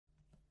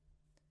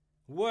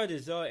What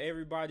is up,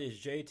 everybody? It's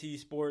JT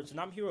Sports, and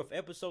I'm here with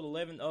episode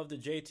 11 of the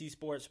JT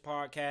Sports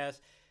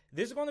Podcast.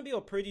 This is going to be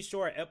a pretty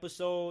short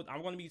episode.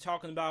 I'm going to be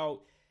talking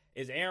about,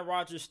 is Aaron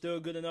Rodgers still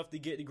good enough to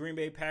get the Green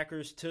Bay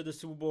Packers to the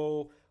Super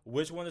Bowl?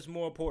 Which one is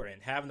more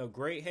important, having a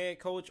great head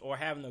coach or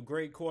having a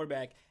great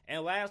quarterback?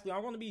 And lastly,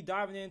 I'm going to be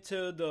diving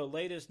into the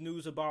latest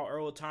news about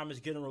Earl Thomas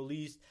getting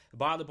released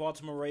by the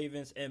Baltimore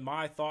Ravens and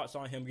my thoughts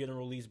on him getting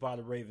released by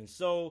the Ravens.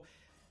 So,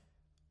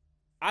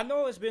 I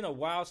know it's been a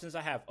while since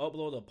I have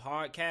uploaded a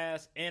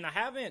podcast, and I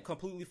haven't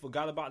completely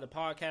forgot about the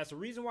podcast. The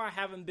reason why I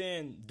haven't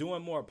been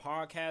doing more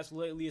podcasts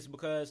lately is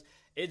because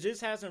it just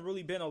hasn't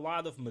really been a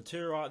lot of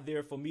material out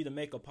there for me to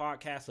make a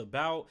podcast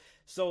about.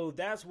 So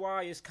that's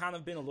why it's kind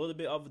of been a little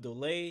bit of a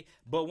delay.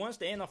 But once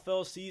the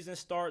NFL season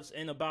starts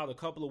in about a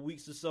couple of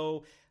weeks or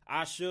so,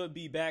 I should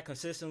be back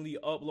consistently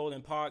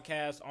uploading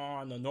podcasts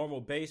on a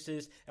normal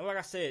basis. And like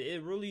I said,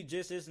 it really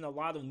just isn't a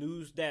lot of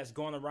news that's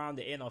going around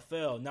the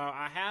NFL. Now,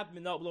 I have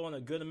been uploading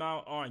a good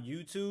amount on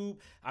YouTube.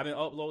 I've been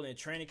uploading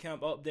training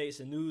camp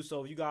updates and news.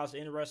 So if you guys are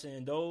interested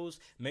in those,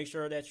 make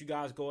sure that you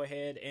guys go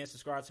ahead and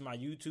subscribe to my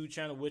YouTube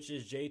channel, which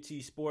is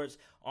JT Sports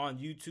on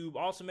YouTube.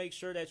 Also, make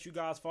sure that you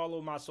guys follow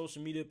my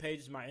social media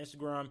pages. My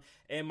Instagram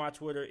and my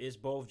Twitter is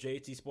both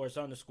JT Sports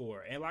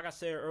 _. And like I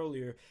said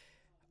earlier,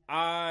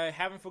 I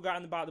haven't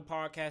forgotten about the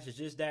podcast. It's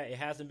just that it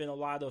hasn't been a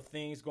lot of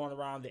things going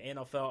around the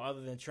NFL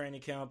other than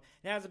training camp.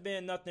 It hasn't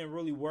been nothing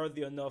really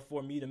worthy enough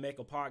for me to make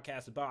a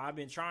podcast about. I've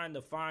been trying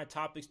to find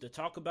topics to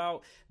talk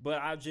about, but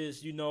I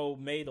just,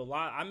 made a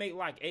lot. I make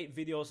like 8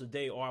 videos a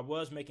day, or I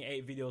was making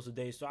 8 videos a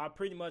day. So I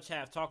pretty much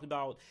have talked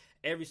about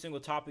every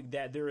single topic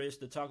that there is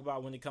to talk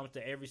about when it comes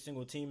to every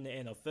single team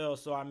in the NFL.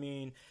 So,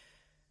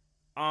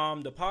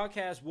 the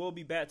podcast will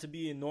be back to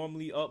being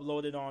normally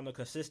uploaded on a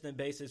consistent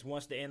basis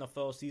once the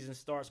NFL season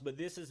starts, but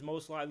this is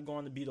most likely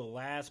going to be the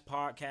last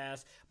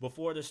podcast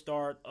before the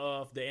start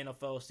of the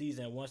NFL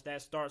season. Once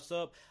that starts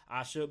up,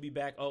 I should be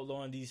back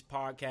uploading these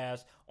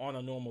podcasts on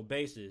a normal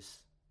basis.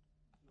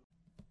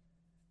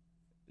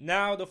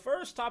 Now, the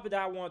first topic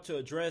that I want to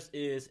address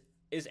is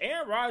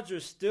Aaron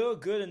Rodgers still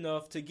good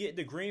enough to get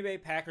the Green Bay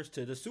Packers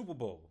to the Super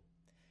Bowl?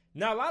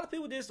 Now, a lot of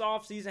people this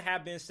offseason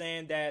have been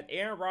saying that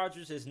Aaron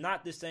Rodgers is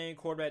not the same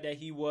quarterback that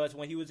he was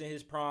when he was in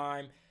his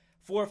prime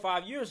 4 or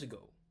 5 years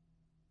ago.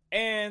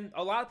 And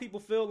a lot of people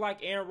feel like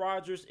Aaron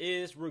Rodgers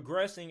is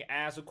regressing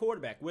as a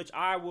quarterback, which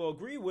I will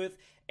agree with,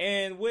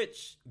 and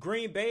which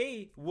Green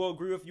Bay will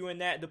agree with you in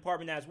that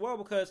department as well,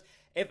 because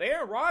if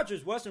Aaron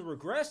Rodgers wasn't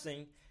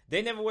regressing,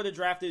 they never would have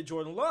drafted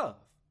Jordan Love.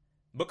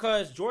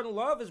 Because Jordan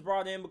Love is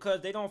brought in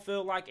because they don't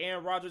feel like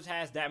Aaron Rodgers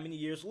has that many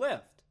years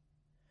left.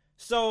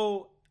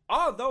 So,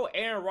 although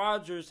Aaron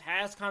Rodgers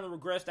has kind of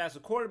regressed as a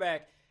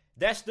quarterback,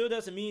 that still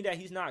doesn't mean that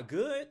he's not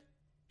good.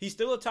 He's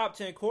still a top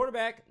 10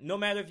 quarterback, no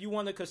matter if you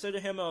want to consider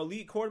him an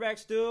elite quarterback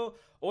still,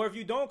 or if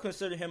you don't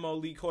consider him an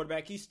elite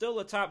quarterback, he's still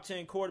a top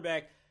 10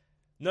 quarterback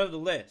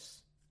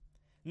nonetheless.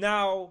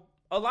 Now,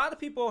 a lot of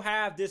people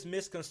have this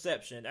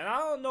misconception, and I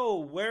don't know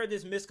where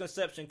this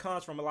misconception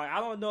comes from. Like, I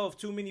don't know if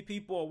too many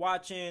people are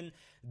watching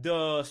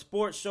the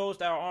sports shows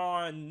that are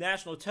on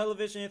national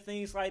television and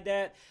things like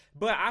that,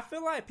 but I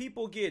feel like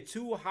people get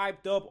too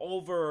hyped up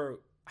over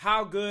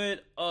how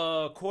good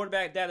a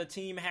quarterback that a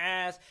team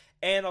has.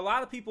 And a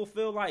lot of people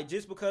feel like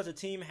just because a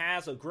team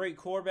has a great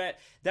quarterback,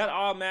 that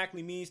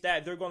automatically means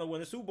that they're going to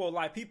win the Super Bowl.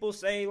 Like, people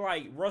say,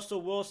 like,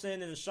 Russell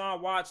Wilson and Deshaun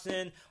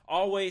Watson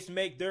always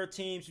make their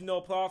teams,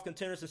 playoff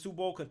contenders and Super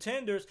Bowl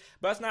contenders,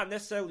 but that's not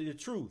necessarily the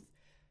truth.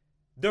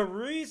 The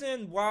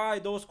reason why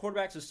those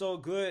quarterbacks are so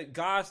good,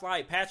 guys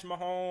like Patrick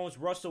Mahomes,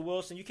 Russell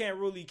Wilson, you can't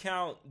really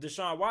count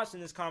Deshaun Watson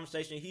in this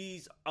conversation.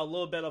 He's a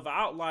little bit of an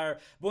outlier.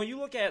 But when you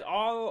look at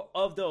all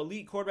of the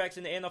elite quarterbacks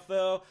in the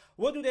NFL,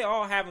 what do they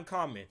all have in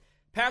common?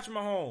 Patrick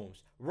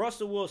Mahomes,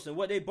 Russell Wilson,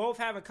 what they both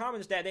have in common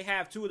is that they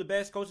have two of the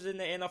best coaches in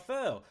the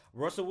NFL.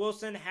 Russell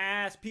Wilson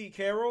has Pete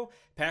Carroll.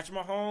 Patrick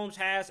Mahomes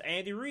has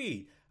Andy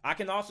Reid. I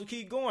can also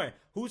keep going.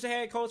 Who's the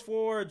head coach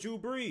for Drew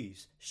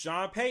Brees?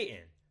 Sean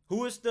Payton.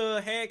 Who is the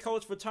head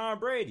coach for Tom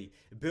Brady?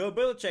 Bill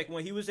Belichick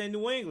when he was in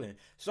New England.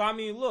 So,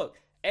 look,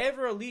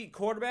 every elite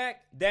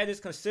quarterback that is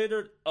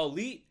considered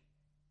elite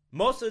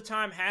most of the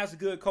time has a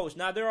good coach.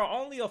 Now, there are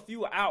only a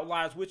few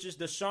outliers, which is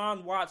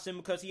Deshaun Watson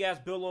because he has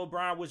Bill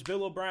O'Brien, which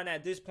Bill O'Brien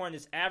at this point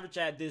is average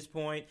at this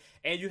point.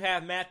 And you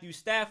have Matthew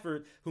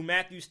Stafford, who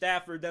Matthew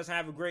Stafford doesn't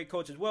have a great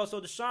coach as well. So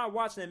Deshaun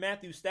Watson and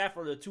Matthew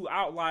Stafford are the two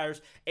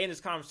outliers in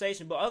this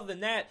conversation. But other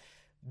than that,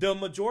 the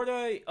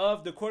majority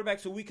of the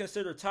quarterbacks who we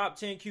consider top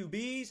 10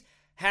 QBs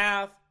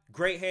have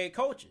great head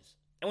coaches.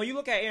 And when you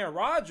look at Aaron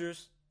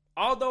Rodgers,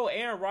 although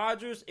Aaron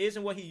Rodgers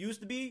isn't what he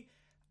used to be,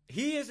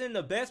 he is in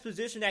the best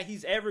position that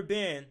he's ever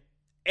been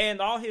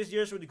and all his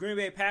years with the Green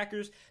Bay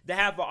Packers to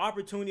have the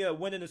opportunity of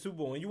winning the Super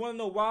Bowl. And you want to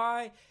know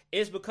why?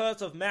 It's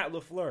because of Matt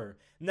LaFleur.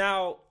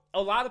 Now,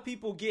 a lot of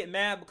people get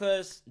mad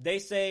because they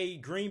say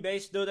Green Bay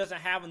still doesn't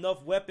have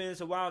enough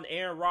weapons around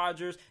Aaron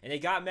Rodgers, and they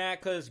got mad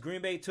because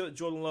Green Bay took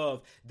Jordan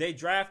Love. They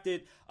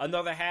drafted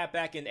another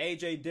halfback in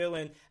A.J.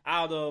 Dillon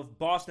out of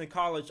Boston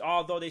College,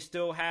 although they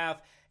still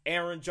have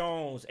Aaron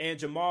Jones and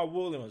Jamal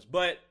Williams.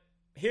 But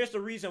here's the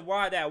reason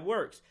why that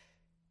works.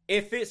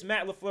 It fits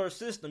Matt LaFleur's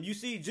system. You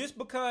see, just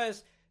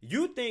because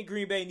you think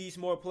Green Bay needs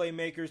more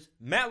playmakers,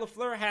 Matt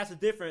LaFleur has a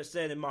different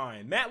set in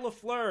mind. Matt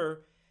LaFleur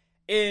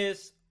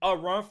is a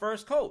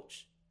run-first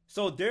coach.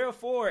 So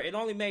therefore, it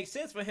only makes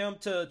sense for him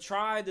to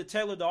try to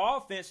tailor the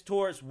offense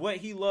towards what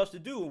he loves to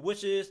do,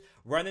 which is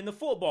running the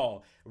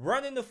football.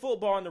 Running the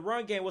football in the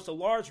run game was a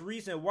large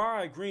reason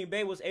why Green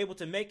Bay was able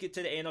to make it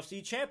to the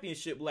NFC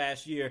Championship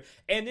last year.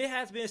 And it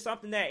has been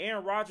something that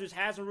Aaron Rodgers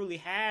hasn't really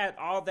had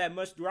all that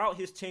much throughout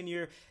his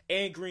tenure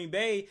in Green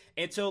Bay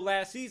until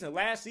last season.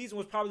 Last season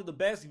was probably the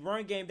best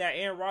run game that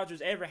Aaron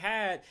Rodgers ever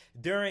had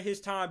during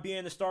his time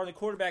being the starting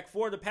quarterback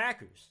for the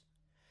Packers.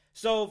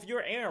 So if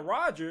you're Aaron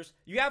Rodgers,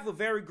 you have a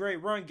very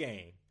great run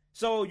game.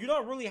 So you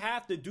don't really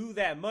have to do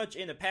that much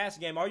in the pass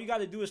game. All you got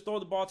to do is throw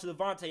the ball to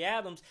Davante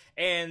Adams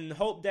and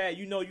hope that,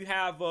 you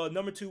have a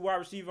number 2 wide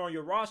receiver on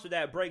your roster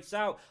that breaks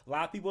out. A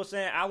lot of people are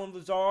saying Allen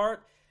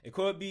Lazard. It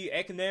could be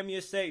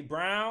Economia St.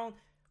 Brown.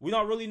 We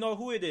don't really know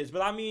who it is.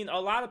 But, a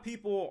lot of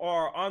people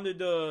are under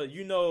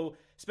the,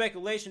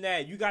 speculation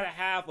that you got to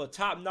have a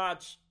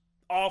top-notch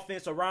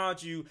offense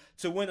around you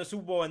to win a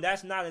Super Bowl, and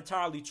that's not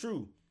entirely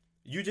true.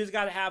 You just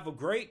got to have a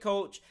great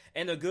coach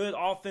and a good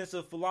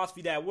offensive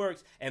philosophy that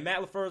works. And Matt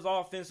LaFleur's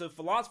offensive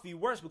philosophy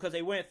works because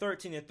they went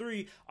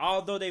 13-3,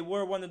 although they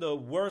were one of the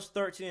worst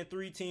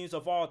 13-3 teams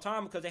of all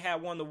time because they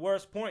had one of the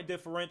worst point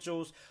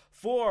differentials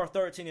for a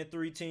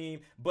 13-3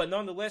 team. But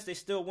nonetheless, they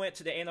still went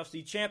to the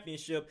NFC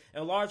Championship.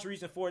 And a large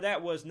reason for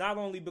that was not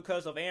only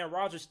because of Aaron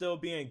Rodgers still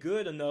being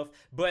good enough,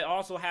 but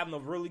also having a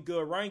really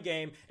good run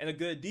game and a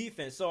good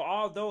defense. So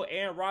although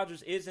Aaron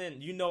Rodgers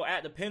isn't,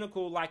 at the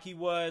pinnacle like he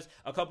was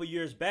a couple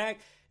years back,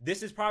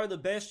 this is probably the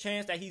best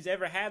chance that he's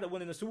ever had at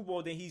winning the Super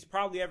Bowl that he's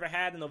probably ever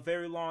had in a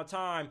very long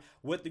time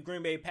with the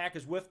Green Bay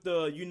Packers, with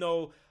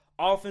the,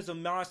 offensive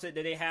mindset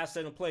that they have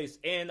set in place.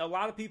 And a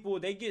lot of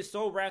people, they get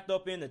so wrapped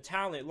up in the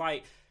talent.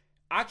 Like,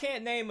 I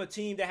can't name a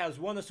team that has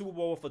won a Super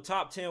Bowl with a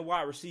top 10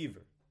 wide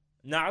receiver.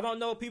 Now, I don't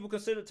know if people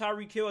consider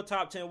Tyreek Hill a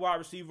top 10 wide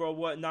receiver or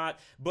whatnot,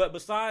 but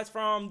besides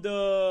from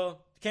the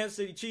Kansas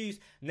City Chiefs,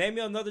 name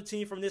me another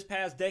team from this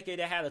past decade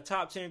that had a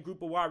top 10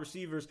 group of wide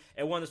receivers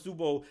and won the Super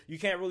Bowl. You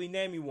can't really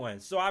name me one.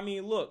 So,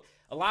 look,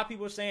 a lot of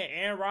people are saying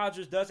Aaron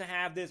Rodgers doesn't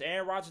have this,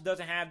 Aaron Rodgers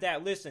doesn't have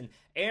that. Listen,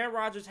 Aaron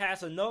Rodgers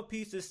has enough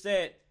pieces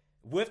set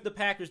with the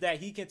Packers that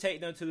he can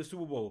take them to the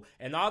Super Bowl.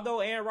 And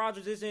although Aaron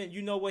Rodgers isn't,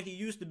 what he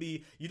used to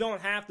be, you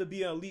don't have to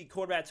be an elite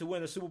quarterback to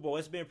win a Super Bowl.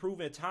 It's been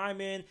proven time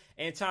in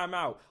and time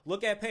out.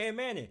 Look at Peyton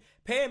Manning.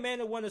 Peyton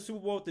Manning won the Super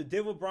Bowl with the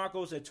Denver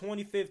Broncos in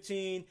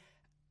 2015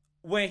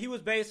 when he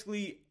was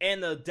basically in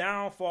the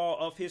downfall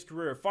of his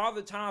career.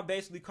 Father Time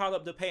basically caught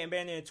up to Peyton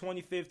Manning in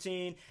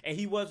 2015, and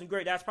he wasn't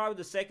great. That's probably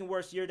the second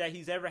worst year that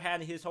he's ever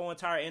had in his whole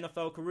entire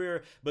NFL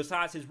career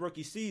besides his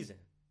rookie season.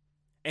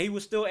 And he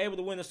was still able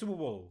to win the Super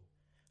Bowl.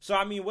 So,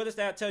 what does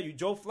that tell you?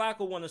 Joe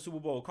Flacco won the Super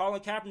Bowl.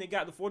 Colin Kaepernick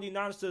got the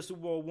 49ers to the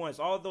Super Bowl once.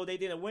 Although they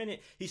didn't win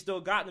it, he still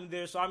got them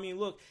there. So,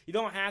 look, you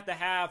don't have to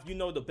have,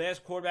 the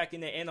best quarterback in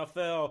the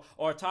NFL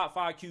or top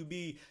 5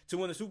 QB to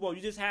win the Super Bowl.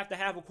 You just have to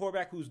have a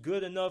quarterback who's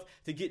good enough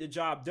to get the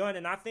job done.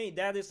 And I think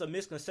that is a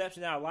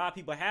misconception that a lot of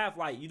people have.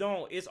 Like,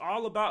 it's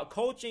all about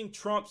coaching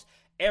trumps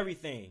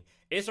everything.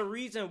 It's a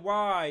reason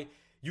why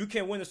you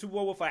can win the Super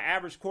Bowl with an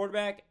average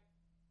quarterback,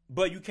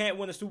 but you can't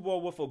win the Super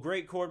Bowl with a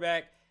great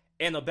quarterback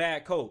and a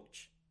bad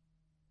coach.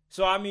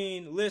 So,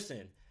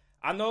 listen,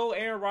 I know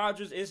Aaron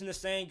Rodgers isn't the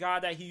same guy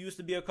that he used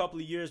to be a couple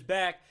of years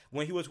back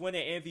when he was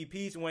winning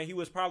MVPs and when he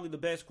was probably the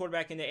best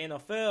quarterback in the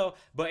NFL,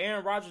 but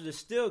Aaron Rodgers is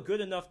still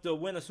good enough to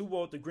win a Super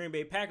Bowl with the Green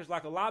Bay Packers.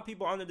 Like, a lot of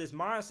people under this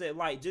mindset,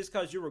 like, just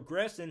because you're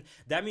regressing,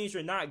 that means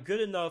you're not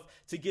good enough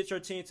to get your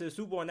team to the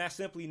Super Bowl, and that's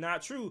simply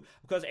not true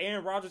because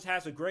Aaron Rodgers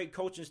has a great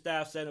coaching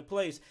staff set in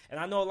place. And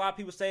I know a lot of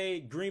people say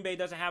Green Bay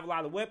doesn't have a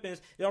lot of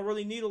weapons. They don't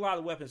really need a lot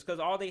of weapons because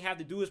all they have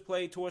to do is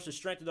play towards the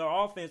strength of their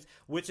offense,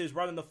 which is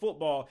running the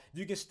football.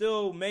 You can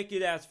still make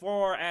it as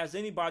far as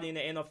anybody in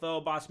the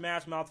NFL by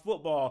smash mouth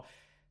football.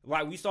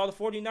 Like we saw the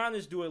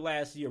 49ers do it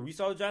last year. We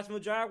saw the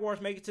Jacksonville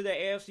Jaguars make it to the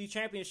AFC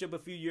Championship a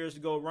few years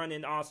ago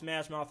running on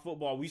smash mouth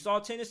football. We saw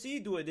Tennessee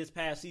do it this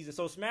past season.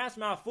 So smash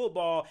mouth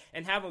football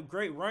and have a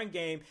great run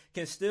game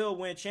can still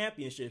win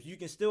championships. You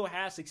can still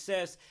have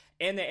success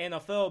in the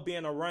NFL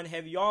being a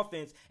run-heavy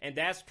offense, and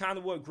that's kind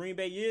of what Green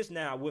Bay is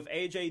now with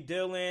A.J.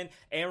 Dillon,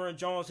 Aaron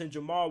Jones, and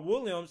Jamal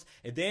Williams.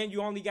 And then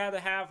you only got to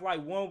have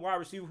like one wide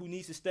receiver who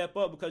needs to step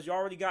up because you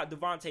already got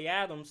Davante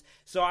Adams.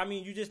 So,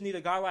 you just need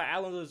a guy like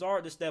Allen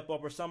Lazard to step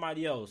up or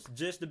somebody else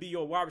just to be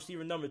your wide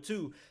receiver number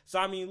 2.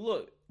 So,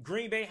 look,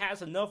 Green Bay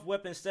has enough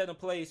weapons set in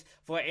place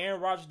for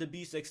Aaron Rodgers to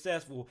be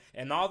successful.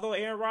 And although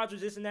Aaron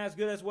Rodgers isn't as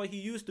good as what he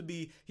used to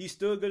be, he's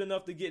still good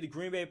enough to get the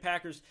Green Bay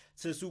Packers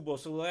to the Super Bowl.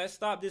 So let's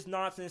stop this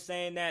nonsense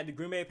saying that the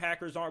Green Bay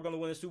Packers aren't going to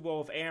win the Super Bowl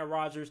with Aaron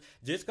Rodgers.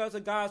 Just because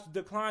a guy's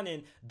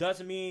declining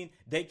doesn't mean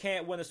they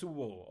can't win a Super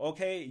Bowl,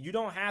 okay? You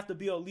don't have to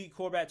be an elite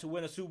quarterback to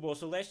win a Super Bowl.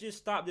 So let's just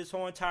stop this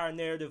whole entire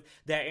narrative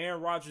that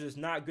Aaron Rodgers is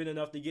not good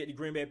enough to get the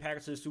Green Bay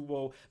Packers to the Super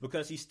Bowl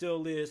because he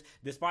still is,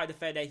 despite the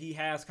fact that he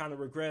has kind of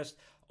regressed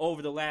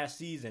over the last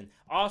season.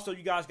 Also,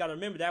 you guys got to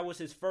remember that was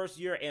his first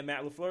year in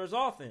Matt LaFleur's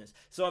offense.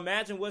 So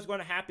imagine what's going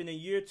to happen in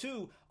year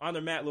 2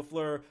 under Matt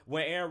LaFleur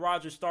when Aaron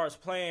Rodgers starts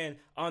playing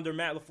under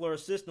Matt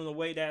LaFleur's system the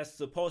way that's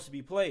supposed to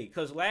be played.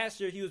 Because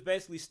last year he was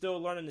basically still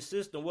learning the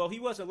system. Well, he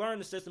wasn't learning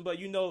the system, but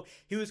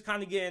he was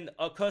kind of getting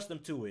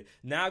accustomed to it.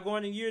 Now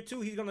going in year 2,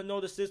 he's going to know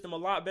the system a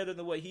lot better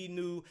than what he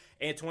knew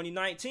in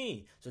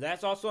 2019. So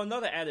that's also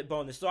another added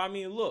bonus. So I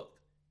mean, look,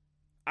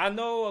 I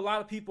know a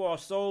lot of people are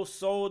so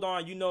sold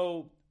on,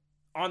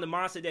 on the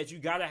mindset that you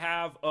got to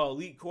have an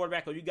elite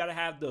quarterback or you got to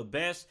have the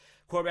best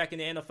quarterback in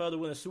the NFL to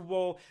win a Super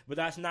Bowl, but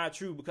that's not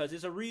true because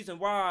there's a reason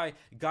why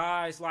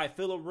guys like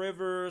Phillip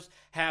Rivers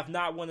have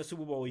not won a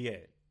Super Bowl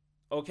yet.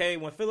 Okay,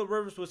 when Phillip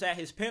Rivers was at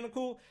his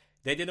pinnacle,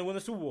 they didn't win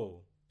a Super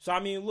Bowl. So, I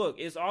mean, look,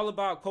 it's all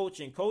about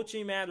coaching.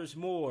 Coaching matters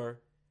more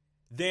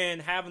than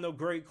having a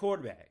great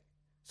quarterback.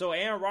 So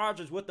Aaron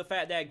Rodgers, with the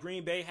fact that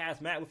Green Bay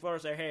has Matt LaFleur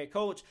as their head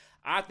coach,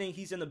 I think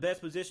he's in the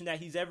best position that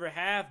he's ever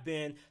have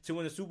been to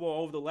win the Super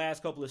Bowl over the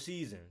last couple of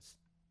seasons.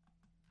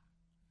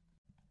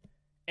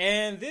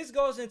 And this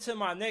goes into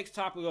my next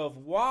topic of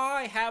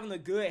why having a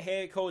good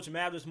head coach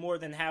matters more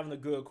than having a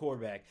good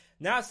quarterback.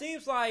 Now, it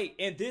seems like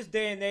in this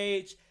day and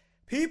age,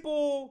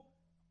 people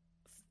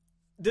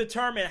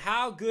determine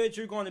how good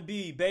you're going to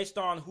be based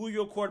on who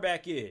your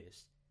quarterback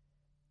is.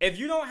 If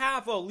you don't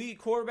have an elite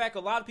quarterback, a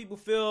lot of people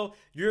feel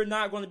you're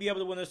not going to be able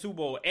to win a Super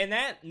Bowl. And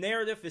that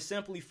narrative is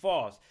simply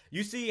false.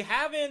 You see,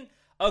 having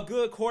a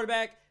good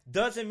quarterback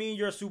doesn't mean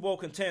you're a Super Bowl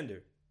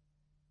contender.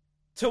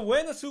 To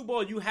win a Super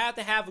Bowl, you have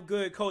to have a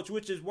good coach,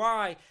 which is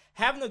why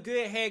having a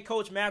good head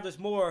coach matters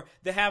more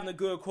than having a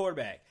good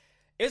quarterback.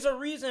 It's a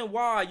reason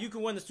why you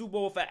can win the Super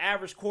Bowl with an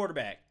average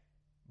quarterback,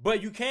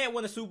 but you can't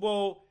win a Super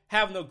Bowl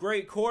having a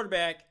great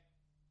quarterback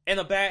and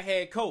a bad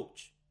head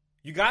coach.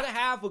 You got to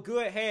have a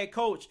good head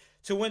coach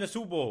to win a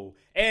Super Bowl.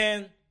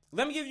 And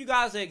let me give you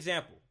guys an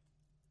example.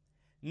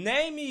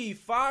 Name me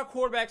 5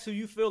 quarterbacks who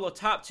you feel are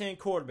top 10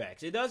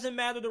 quarterbacks. It doesn't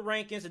matter the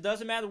rankings. It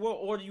doesn't matter what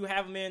order you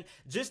have them in.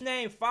 Just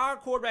name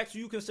 5 quarterbacks who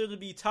you consider to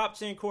be top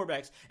 10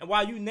 quarterbacks. And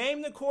while you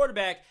name the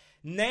quarterback,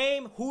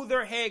 name who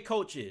their head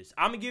coach is.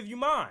 I'm going to give you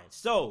mine.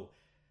 So,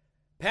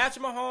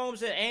 Patrick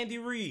Mahomes and Andy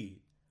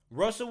Reid.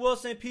 Russell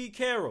Wilson and Pete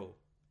Carroll.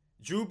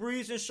 Drew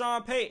Brees and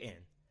Sean Payton.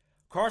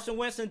 Carson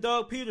Wentz and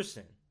Doug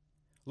Peterson.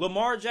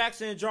 Lamar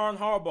Jackson and John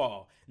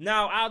Harbaugh.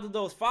 Now, out of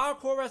those 5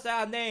 quarterbacks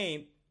that I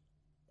named,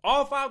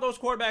 all 5 of those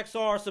quarterbacks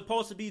are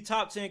supposed to be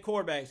top 10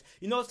 quarterbacks.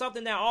 You know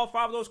something that all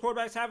 5 of those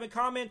quarterbacks have in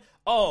common?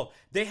 Oh,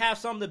 they have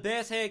some of the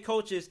best head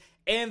coaches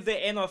in the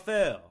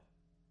NFL.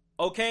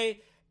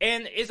 Okay?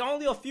 And it's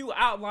only a few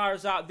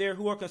outliers out there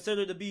who are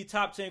considered to be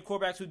top 10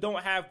 quarterbacks who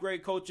don't have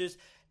great coaches.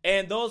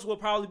 And those will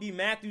probably be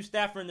Matthew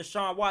Stafford and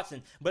Deshaun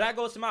Watson. But that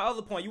goes to my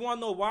other point. You want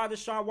to know why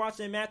Deshaun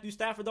Watson and Matthew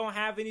Stafford don't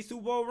have any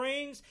Super Bowl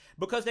rings?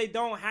 Because they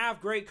don't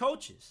have great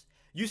coaches.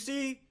 You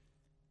see,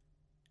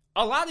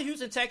 a lot of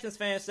Houston Texans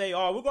fans say,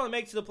 oh, we're going to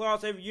make it to the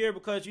playoffs every year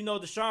because,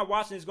 Deshaun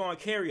Watson is going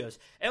to carry us.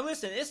 And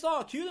listen, it's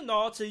all cute and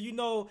all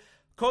to,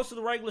 coast to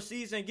the regular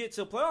season and get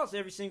to the playoffs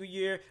every single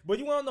year. But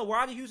you want to know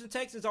why the Houston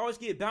Texans always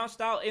get bounced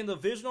out in the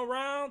divisional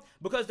round?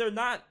 Because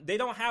they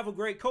don't have a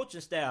great coaching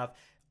staff.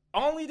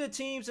 Only the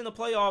teams in the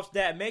playoffs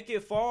that make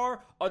it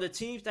far are the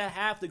teams that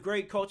have the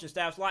great coaching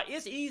staffs. Like,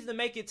 it's easy to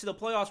make it to the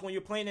playoffs when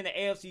you're playing in the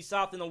AFC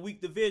South in a weak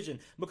division.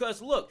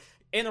 Because, look,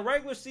 in the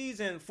regular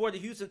season for the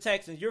Houston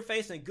Texans, you're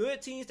facing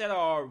good teams that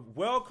are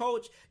well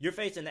coached, you're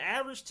facing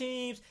average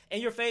teams,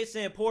 and you're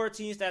facing poor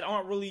teams that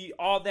aren't really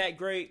all that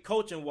great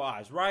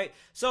coaching-wise, right?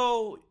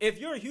 So,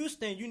 if you're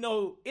Houston,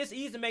 it's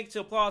easy to make it to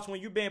the playoffs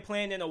when you've been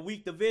playing in a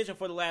weak division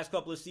for the last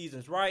couple of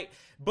seasons, right?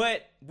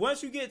 But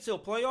once you get to the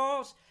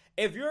playoffs,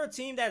 if you're a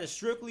team that is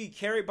strictly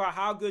carried by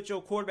how good your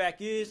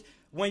quarterback is,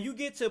 when you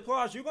get to the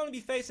playoffs, you're going to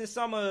be facing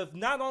some of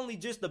not only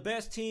just the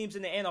best teams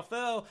in the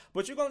NFL,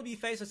 but you're going to be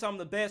facing some of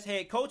the best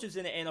head coaches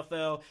in the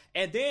NFL.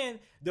 And then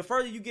the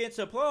further you get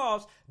into the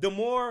playoffs, the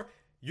more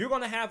you're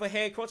going to have a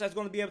head coach that's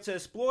going to be able to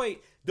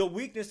exploit the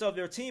weakness of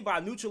their team by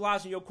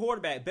neutralizing your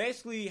quarterback.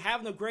 Basically,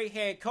 having a great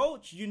head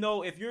coach,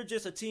 if you're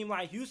just a team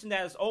like Houston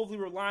that is overly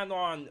relying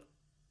on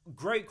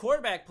great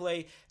quarterback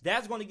play,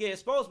 that's going to get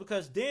exposed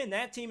because then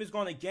that team is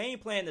going to game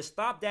plan to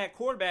stop that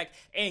quarterback,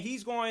 and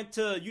he's going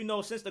to,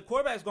 since the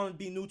quarterback is going to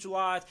be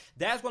neutralized,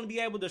 that's going to be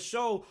able to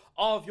show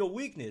all of your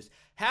weakness.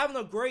 Having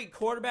a great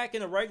quarterback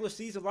in a regular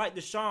season like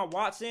Deshaun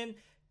Watson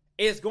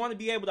is going to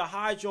be able to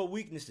hide your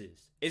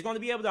weaknesses. It's going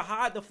to be able to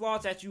hide the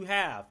flaws that you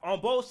have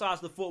on both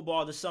sides of the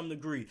football to some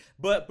degree,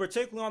 but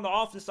particularly on the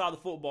offensive side of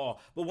the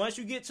football. But once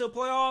you get to the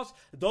playoffs,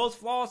 those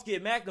flaws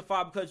get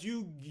magnified because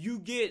you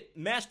get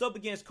matched up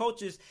against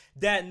coaches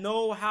that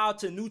know how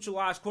to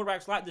neutralize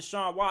quarterbacks like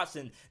Deshaun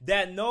Watson,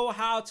 that know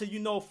how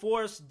to,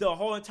 force the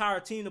whole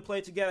entire team to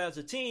play together as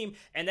a team.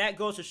 And that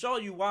goes to show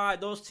you why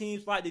those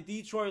teams like the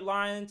Detroit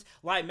Lions,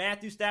 like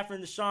Matthew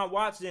Stafford and Deshaun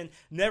Watson,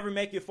 never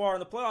make it far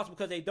in the playoffs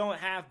because they don't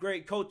have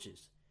great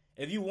coaches.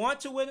 If you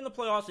want to win in the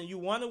playoffs and you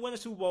want to win a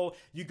Super Bowl,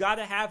 you got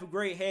to have a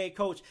great head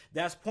coach.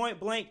 That's point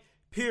blank,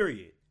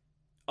 period.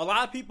 A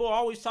lot of people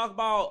always talk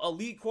about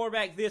elite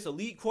quarterback this,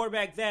 elite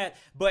quarterback that,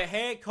 but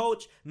head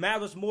coach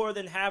matters more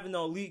than having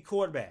an elite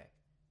quarterback.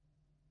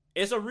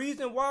 It's a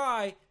reason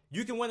why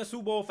you can win a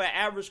Super Bowl for an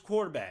average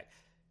quarterback.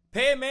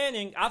 Peyton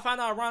Manning, I find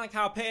it ironic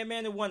how Peyton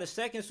Manning won the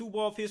second Super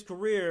Bowl of his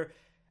career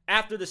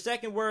after the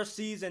second worst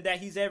season that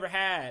he's ever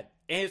had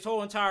in his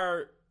whole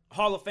entire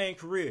Hall of Fame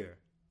career.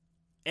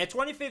 In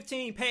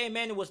 2015, Peyton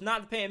Manning was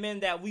not the Peyton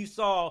Manning that we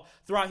saw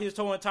throughout his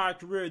whole entire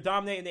career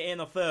dominating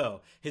the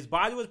NFL. His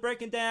body was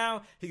breaking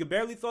down. He could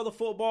barely throw the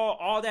football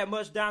all that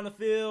much down the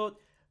field.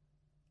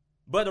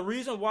 But the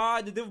reason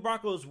why the Denver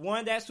Broncos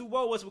won that Super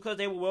Bowl was because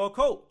they were well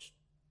coached.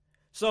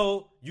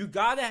 So you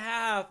got to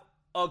have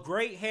a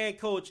great head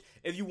coach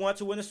if you want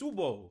to win a Super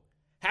Bowl.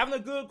 Having a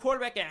good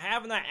quarterback and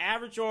having an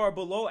average or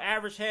below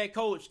average head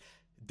coach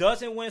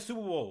doesn't win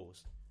Super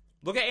Bowls.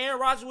 Look at Aaron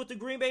Rodgers with the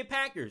Green Bay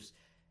Packers.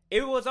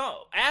 It was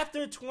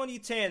after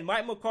 2010,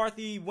 Mike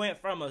McCarthy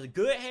went from a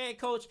good head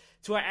coach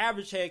to an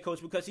average head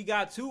coach because he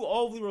got too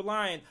overly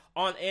reliant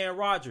on Aaron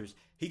Rodgers.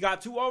 He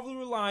got too overly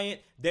reliant.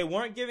 They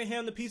weren't giving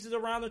him the pieces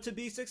around him to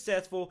be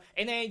successful,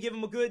 and they ain't giving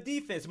him a good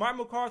defense. Mike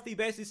McCarthy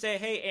basically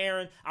said, hey,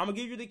 Aaron, I'm going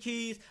to give you the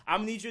keys. I'm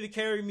going to need you to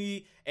carry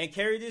me and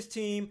carry this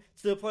team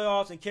to the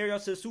playoffs and carry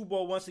us to the Super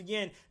Bowl once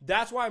again.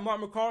 That's why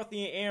Mike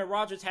McCarthy and Aaron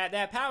Rodgers had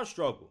that power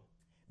struggle.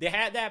 They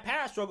had that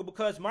pass struggle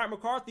because Mike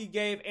McCarthy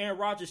gave Aaron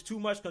Rodgers too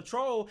much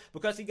control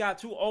because he got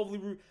too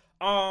overly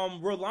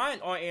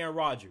reliant on Aaron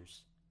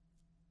Rodgers.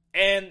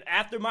 And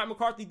after Mike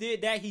McCarthy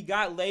did that, he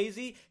got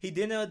lazy. He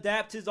didn't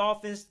adapt his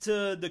offense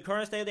to the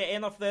current state of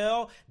the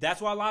NFL.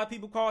 That's why a lot of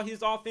people call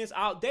his offense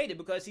outdated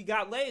because he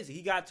got lazy.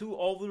 He got too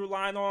overly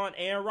reliant on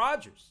Aaron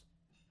Rodgers.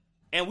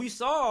 And we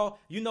saw,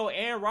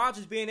 Aaron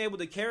Rodgers being able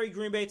to carry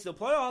Green Bay to the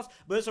playoffs,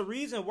 but it's a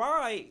reason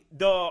why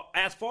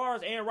as far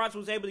as Aaron Rodgers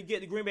was able to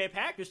get the Green Bay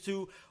Packers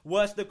to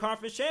was the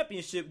conference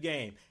championship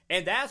game.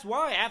 And that's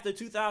why after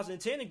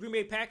 2010, the Green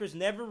Bay Packers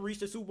never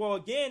reached the Super Bowl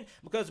again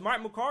because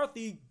Mike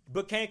McCarthy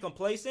became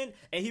complacent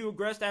and he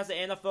regressed as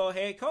an NFL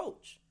head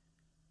coach.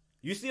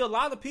 You see, a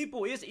lot of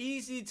people, it's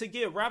easy to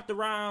get wrapped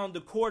around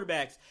the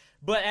quarterbacks,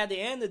 but at the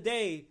end of the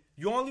day,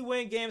 you only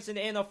win games in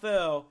the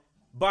NFL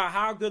by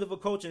how good of a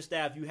coaching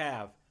staff you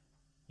have.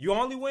 You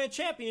only win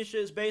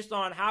championships based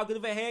on how good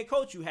of a head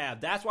coach you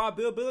have. That's why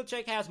Bill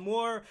Belichick has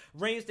more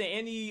rings than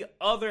any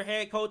other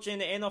head coach in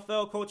the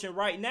NFL coaching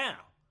right now.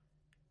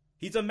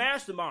 He's a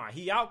mastermind.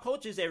 He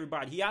out-coaches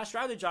everybody. He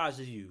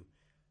out-strategizes you.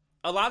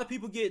 A lot of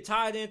people get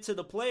tied into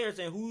the players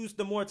and who's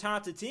the more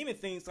talented team and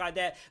things like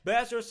that. But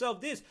ask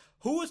yourself this,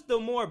 who is the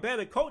more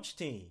better coach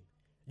team?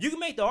 You can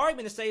make the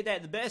argument to say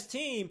that the best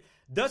team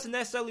doesn't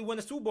necessarily win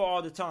the Super Bowl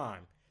all the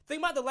time. Think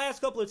about the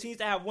last couple of teams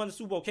that have won the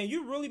Super Bowl. Can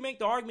you really make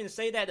the argument to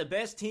say that the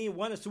best team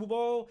won the Super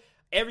Bowl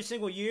every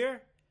single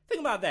year?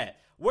 Think about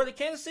that. Were the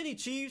Kansas City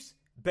Chiefs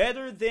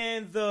better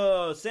than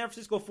the San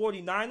Francisco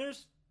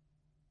 49ers?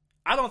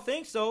 I don't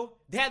think so.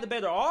 They had the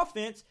better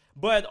offense,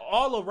 but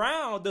all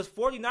around, the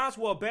 49ers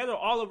were a better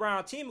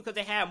all-around team because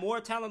they had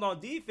more talent on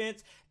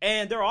defense,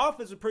 and their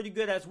offense was pretty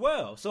good as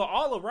well. So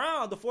all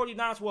around, the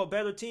 49ers were a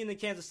better team than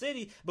Kansas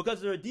City because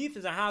of their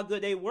defense and how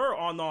good they were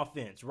on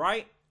offense,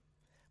 right?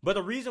 But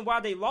the reason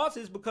why they lost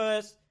is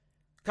because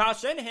Kyle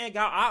Shanahan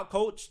got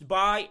out-coached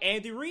by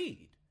Andy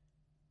Reid.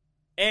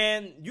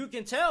 And you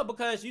can tell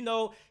because,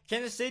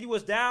 Kansas City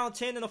was down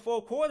 10 in the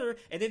fourth quarter,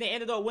 and then they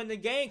ended up winning the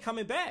game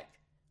coming back.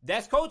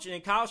 That's coaching,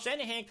 and Kyle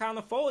Shanahan kind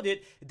of folded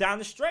down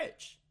the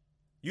stretch.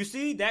 You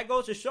see, that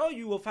goes to show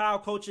you of how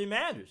coaching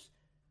matters.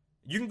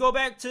 You can go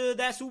back to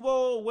that Super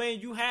Bowl when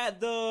you had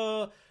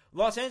the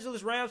Los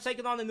Angeles Rams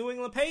taking on the New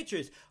England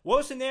Patriots. What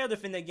was the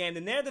narrative in the game?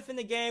 The narrative in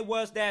the game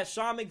was that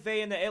Sean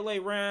McVay and the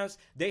LA Rams,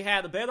 they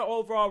had a better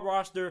overall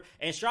roster,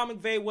 and Sean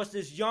McVay was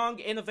this young,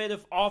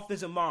 innovative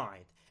offensive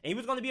mind. And he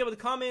was going to be able to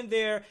come in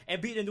there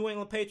and beat the New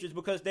England Patriots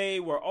because they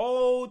were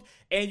old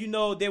and,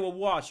 they were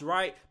washed,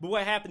 right? But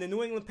what happened? The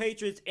New England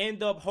Patriots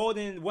end up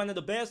holding one of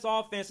the best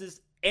offenses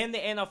in the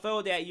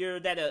NFL that year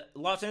that the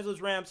Los Angeles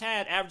Rams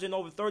had, averaging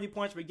over 30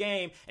 points per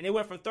game. And they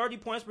went from 30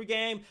 points per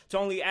game to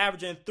only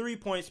averaging 3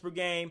 points per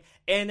game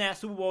in that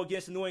Super Bowl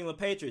against the New England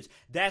Patriots.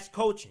 That's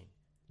coaching.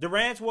 The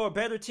Rams were a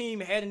better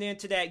team heading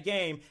into that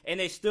game, and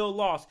they still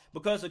lost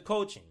because of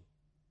coaching.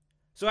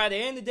 So at the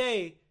end of the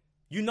day,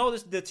 you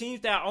notice the teams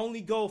that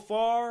only go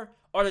far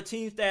are the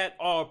teams that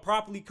are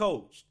properly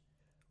coached.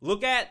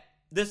 Look at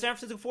the San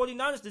Francisco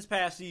 49ers this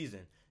past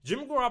season.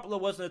 Jimmy Garoppolo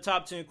wasn't a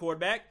top 10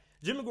 quarterback.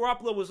 Jimmy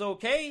Garoppolo was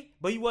okay,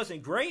 but he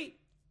wasn't great.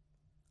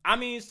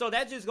 So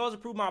that just goes to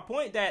prove my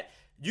point that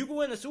you can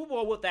win the Super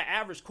Bowl with the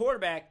average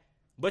quarterback,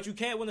 but you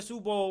can't win the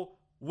Super Bowl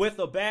with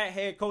a bad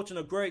head coach and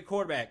a great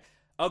quarterback.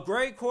 A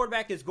great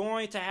quarterback is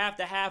going to have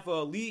an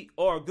elite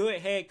or a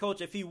good head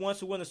coach if he wants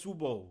to win a Super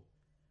Bowl.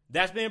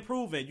 That's been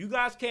proven. You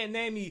guys can't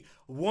name me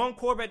one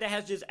quarterback that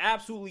has just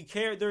absolutely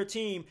carried their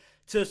team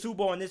to the Super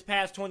Bowl in this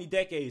past 20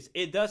 decades.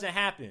 It doesn't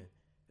happen.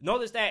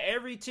 Notice that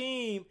every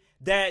team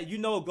that,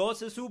 goes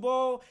to the Super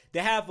Bowl, they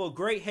have a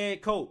great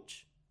head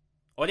coach.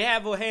 Or they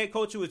have a head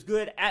coach who is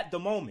good at the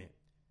moment.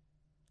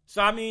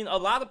 So, I mean, a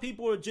lot of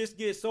people just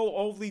get so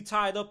overly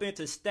tied up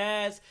into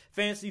stats,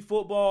 fantasy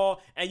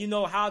football, and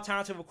how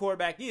talented a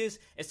quarterback is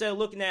instead of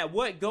looking at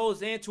what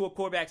goes into a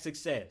quarterback's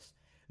success.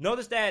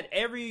 Notice that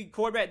every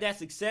quarterback that's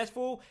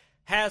successful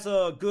has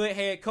a good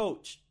head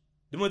coach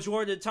the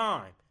majority of the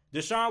time.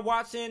 Deshaun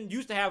Watson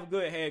used to have a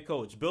good head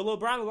coach. Bill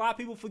O'Brien, a lot of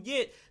people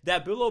forget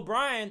that Bill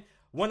O'Brien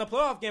won a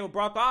playoff game with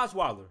Brock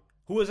Osweiler,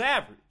 who was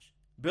average.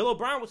 Bill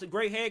O'Brien was a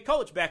great head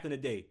coach back in the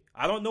day.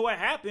 I don't know what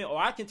happened, or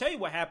I can tell you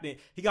what happened.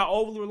 He got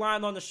overly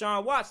reliant on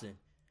Deshaun Watson.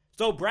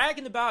 So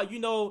bragging about,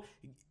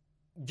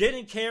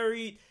 getting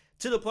carried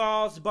to the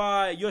playoffs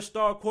by your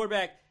star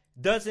quarterback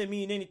doesn't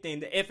mean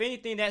anything. If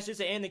anything, that's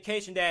just an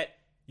indication that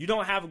you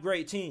don't have a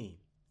great team.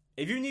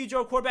 If you need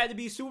your quarterback to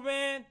be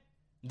Superman,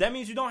 that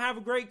means you don't have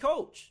a great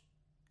coach.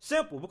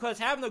 Simple, because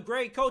having a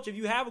great coach, if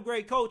you have a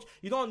great coach,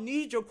 you don't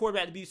need your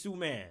quarterback to be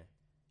Superman.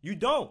 You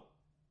don't.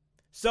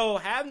 So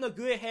having a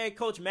good head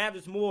coach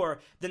matters more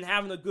than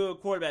having a good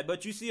quarterback.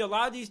 But you see a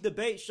lot of these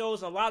debate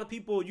shows, a lot of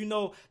people,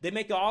 they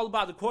make it all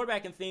about the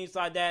quarterback and things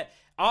like that.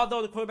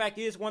 Although the quarterback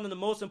is one of the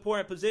most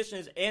important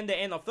positions in the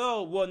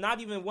NFL, well, not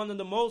even one of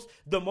the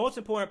most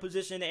important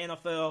position in the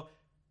NFL,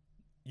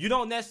 you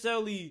don't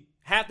necessarily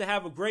have to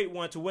have a great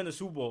one to win the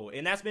Super Bowl.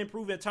 And that's been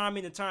proven time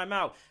in and time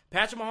out.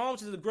 Patrick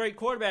Mahomes is a great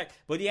quarterback,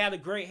 but he had a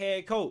great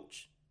head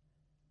coach.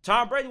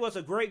 Tom Brady was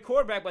a great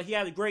quarterback, but he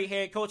had a great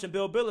head coach in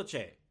Bill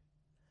Belichick.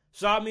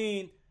 So, I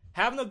mean,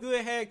 having a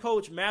good head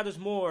coach matters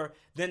more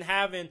than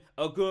having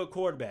a good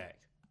quarterback.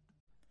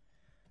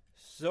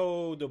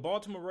 So, the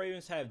Baltimore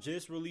Ravens have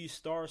just released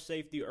star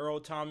safety Earl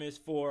Thomas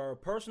for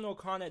personal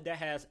conduct that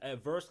has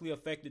adversely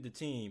affected the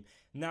team.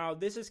 Now,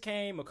 this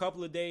came a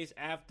couple of days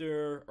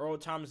after Earl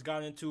Thomas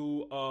got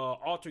into an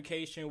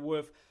altercation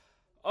with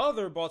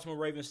other Baltimore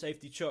Ravens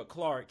safety Chuck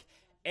Clark.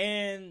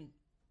 And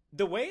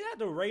the way that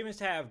the Ravens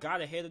have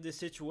got ahead of this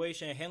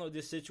situation and handled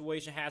this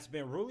situation has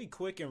been really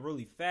quick and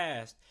really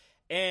fast.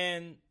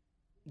 And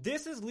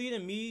this is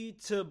leading me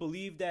to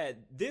believe that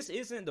this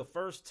isn't the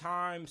first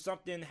time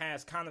something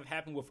has kind of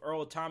happened with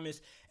Earl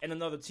Thomas and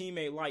another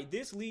teammate. Like,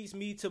 this leads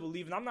me to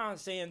believe, and I'm not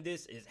saying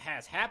this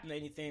has happened or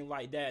anything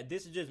like that.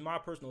 This is just my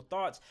personal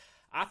thoughts.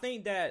 I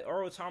think that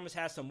Earl Thomas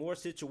has some more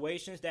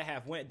situations that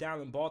have went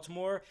down in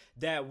Baltimore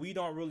that we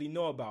don't really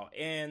know about.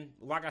 And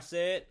like I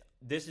said,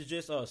 this is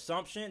just an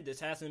assumption.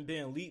 This hasn't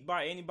been leaked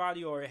by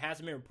anybody or it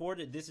hasn't been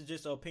reported. This is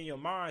just an opinion of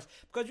mine.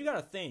 Because you got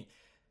to think,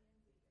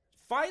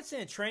 fights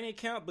in training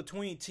camp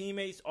between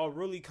teammates are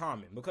really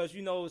common. Because,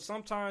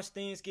 sometimes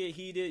things get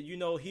heated,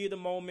 heat of the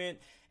moment.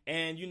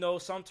 And,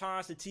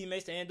 sometimes the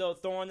teammates end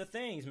up throwing the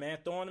things, man.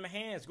 Throwing them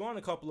hands, going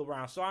a couple of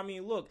rounds. So, I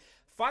mean, look,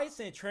 fights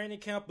in training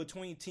camp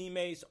between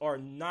teammates are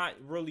not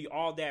really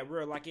all that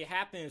rare. Like, it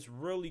happens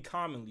really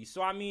commonly.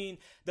 So, I mean,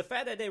 the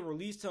fact that they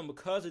released him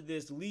because of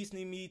this leads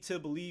me to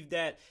believe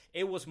that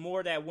it was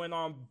more that went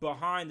on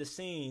behind the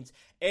scenes.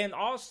 And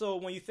also,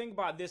 when you think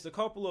about this, a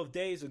couple of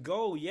days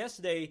ago,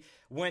 yesterday,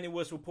 when it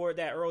was reported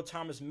that Earl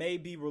Thomas may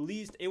be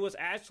released, it was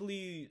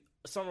actually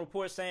some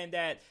reports saying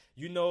that,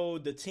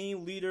 the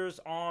team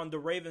leaders on the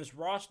Ravens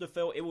roster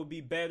felt it would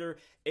be better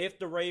if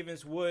the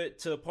Ravens would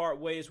to part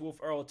ways with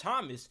Earl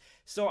Thomas.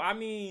 So, I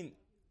mean,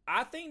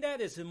 I think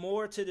that is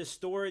more to the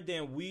story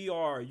than we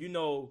are,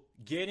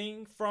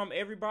 getting from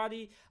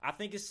everybody. I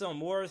think it's some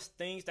more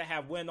things that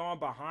have went on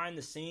behind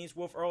the scenes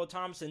with Earl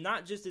Thomas, and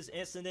not just this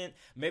incident.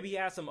 Maybe he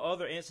has some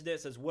other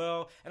incidents as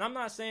well. And I'm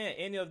not saying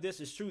any of this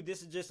is true.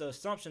 This is just an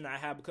assumption I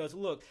have because,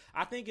 look,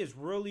 I think it's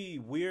really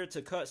weird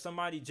to cut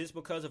somebody just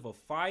because of a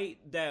fight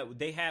that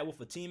they had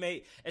with a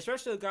teammate,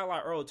 especially a guy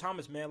like Earl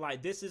Thomas, man.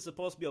 Like, this is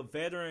supposed to be a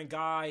veteran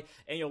guy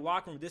in your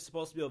locker room. This is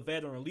supposed to be a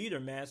veteran leader,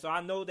 man. So I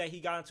know that he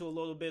got into a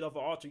little bit of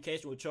an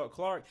altercation with Chuck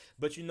Clark,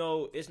 but,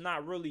 it's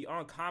not really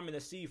uncommon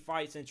to see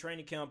fights in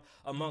training camp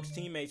amongst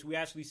teammates. We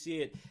actually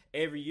see it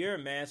every year,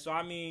 man. So,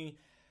 I mean,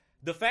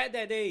 the fact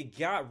that they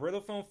got rid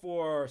of him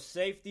for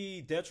safety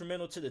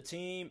detrimental to the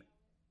team,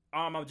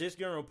 I'm just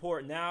getting a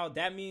report now.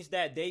 That means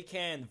that they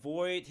can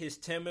void his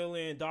 $10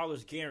 million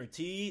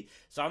guaranteed.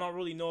 So I don't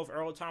really know if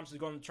Earl Thomas is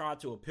going to try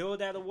to appeal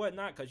that or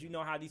whatnot, because you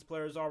know how these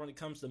players are when it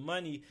comes to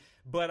money.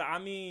 But, I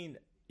mean,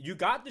 you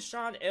got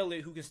Deshaun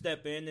Elliott who can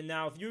step in. And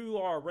now if you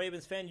are a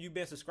Ravens fan, you've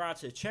been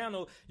subscribed to the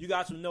channel, you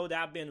guys will know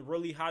that I've been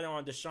really high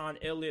on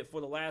Deshaun Elliott for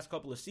the last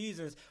couple of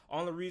seasons.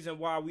 Only reason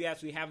why we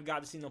actually haven't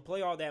got to see him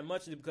play all that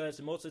much is because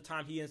most of the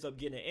time he ends up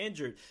getting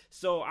injured.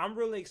 So I'm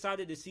really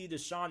excited to see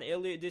Deshaun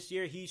Elliott this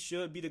year. He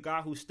should be the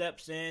guy who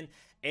steps in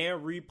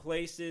and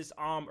replaces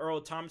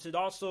Earl Thomas. It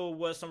also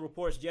was some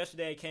reports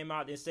yesterday came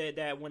out and said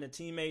that when the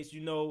teammates,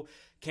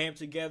 came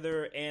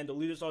together and the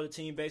leaders of the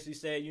team basically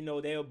said,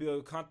 they'll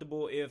be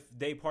comfortable if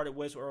they parted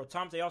ways with Earl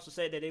Thomas. They also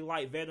said that they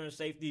like veteran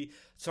safety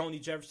Tony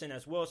Jefferson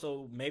as well.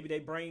 So maybe they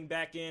bring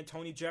back in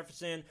Tony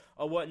Jefferson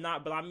or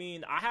whatnot. But I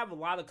mean, I have a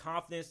lot of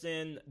confidence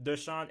in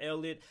Deshaun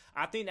Elliott.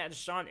 I think that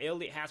Deshaun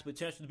Elliott has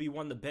potential to be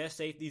one of the best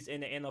safeties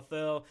in the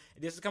NFL.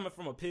 This is coming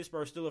from a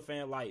Pittsburgh Steelers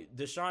fan. Like,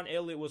 Deshaun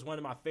Elliott was one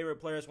of my favorite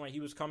players when he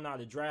was coming out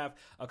of the draft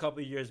a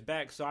couple of years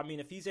back. So, I mean,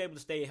 if he's able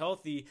to stay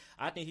healthy,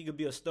 I think he could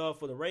be a stud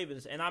for the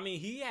Ravens. And, I mean,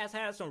 he has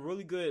had some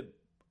really good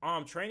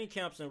training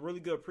camps and really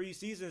good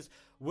preseasons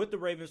with the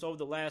Ravens over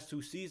the last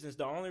 2 seasons.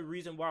 The only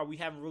reason why we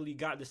haven't really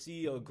got to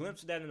see a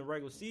glimpse of that in the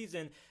regular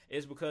season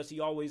is because he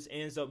always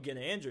ends up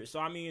getting injured. So,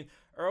 I mean,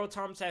 Earl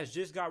Thomas has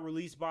just got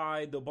released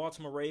by the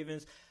Baltimore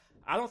Ravens.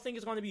 I don't think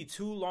it's going to be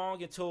too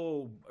long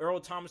until Earl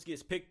Thomas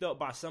gets picked up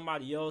by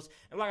somebody else.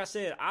 And like I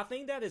said, I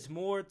think that is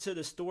more to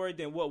the story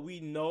than what we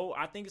know.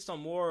 I think it's some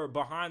more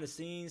behind the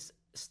scenes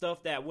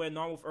stuff that went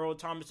on with Earl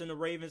Thomas and the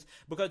Ravens,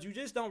 because you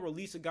just don't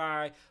release a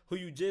guy who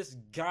you just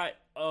got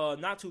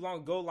not too long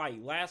ago, like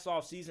last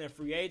offseason in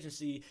free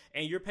agency,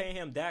 and you're paying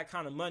him that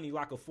kind of money,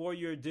 like a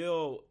 4-year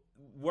deal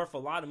worth a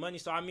lot of money.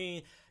 So, I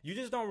mean, you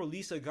just don't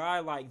release a guy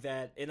like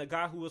that, and a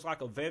guy who was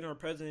like a veteran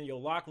president in your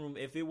locker room,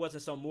 if it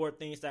wasn't some more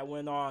things that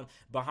went on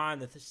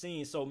behind the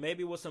scenes. So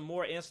maybe it was some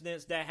more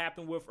incidents that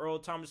happened with Earl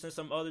Thomas and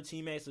some other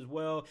teammates as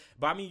well.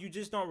 But, I mean, you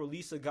just don't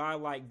release a guy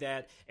like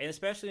that, and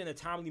especially in a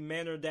timely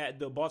manner that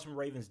the Baltimore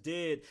Ravens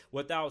did,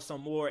 without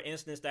some more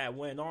incidents that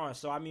went on.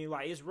 So, I mean,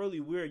 like, it's really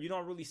weird. You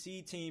don't really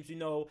see teams,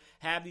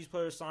 have these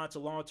players signed to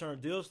long-term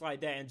deals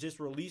like that and just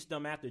release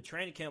them after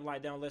training camp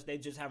like that unless they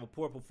just have a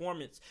poor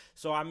performance.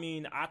 So, I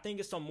mean, I think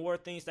it's some more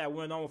things that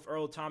went on with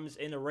Earl Thomas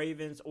in the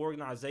Ravens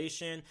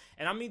organization.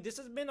 And, I mean, this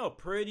has been a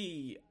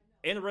pretty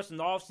interesting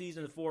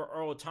offseason for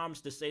Earl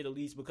Thomas, to say the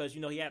least, because,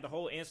 he had the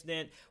whole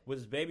incident with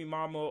his baby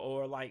mama,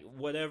 or like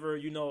whatever,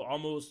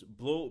 almost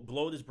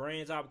blowed his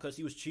brains out because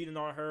he was cheating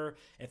on her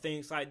and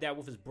things like that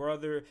with his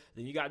brother.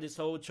 Then you got this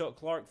whole Chuck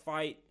Clark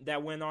fight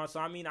that went on. So,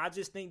 I mean, I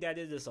just think that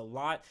it is a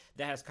lot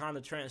that has kind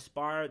of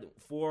transpired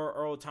for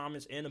Earl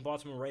Thomas and the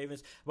Baltimore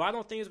Ravens. But I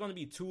don't think it's going to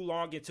be too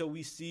long until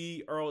we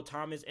see Earl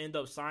Thomas end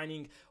up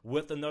signing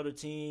with another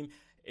team.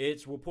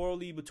 It's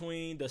reportedly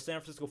between the San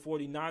Francisco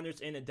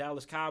 49ers and the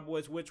Dallas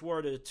Cowboys, which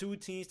were the two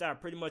teams that are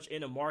pretty much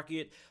in the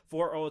market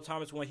for Earl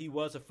Thomas when he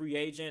was a free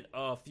agent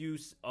a few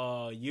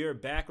year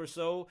back or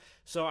so.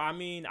 So, I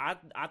mean,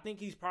 I think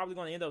he's probably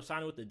going to end up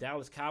signing with the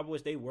Dallas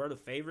Cowboys. They were the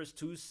favorites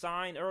to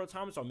sign Earl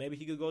Thomas, or maybe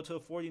he could go to the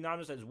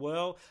 49ers as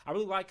well. I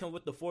really like him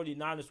with the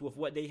 49ers with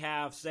what they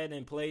have set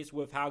in place,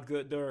 with how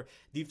good their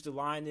defensive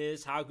line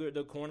is, how good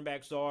their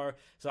cornerbacks are.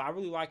 So, I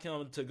really like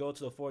him to go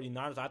to the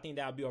 49ers. I think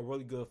that would be a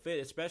really good fit,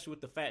 especially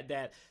with the fact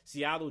that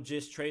Seattle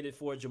just traded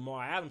for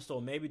Jamal Adams. So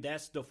maybe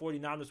that's the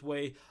 49ers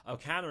way of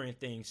countering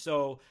things.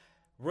 So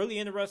really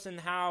interesting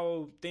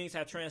how things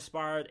have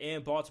transpired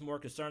in Baltimore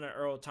concerning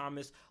Earl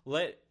Thomas.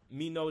 Let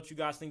me know what you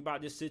guys think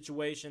about this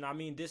situation. I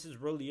mean, this is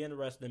really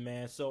interesting,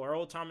 man. So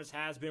Earl Thomas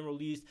has been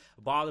released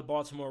by the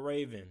Baltimore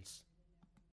Ravens.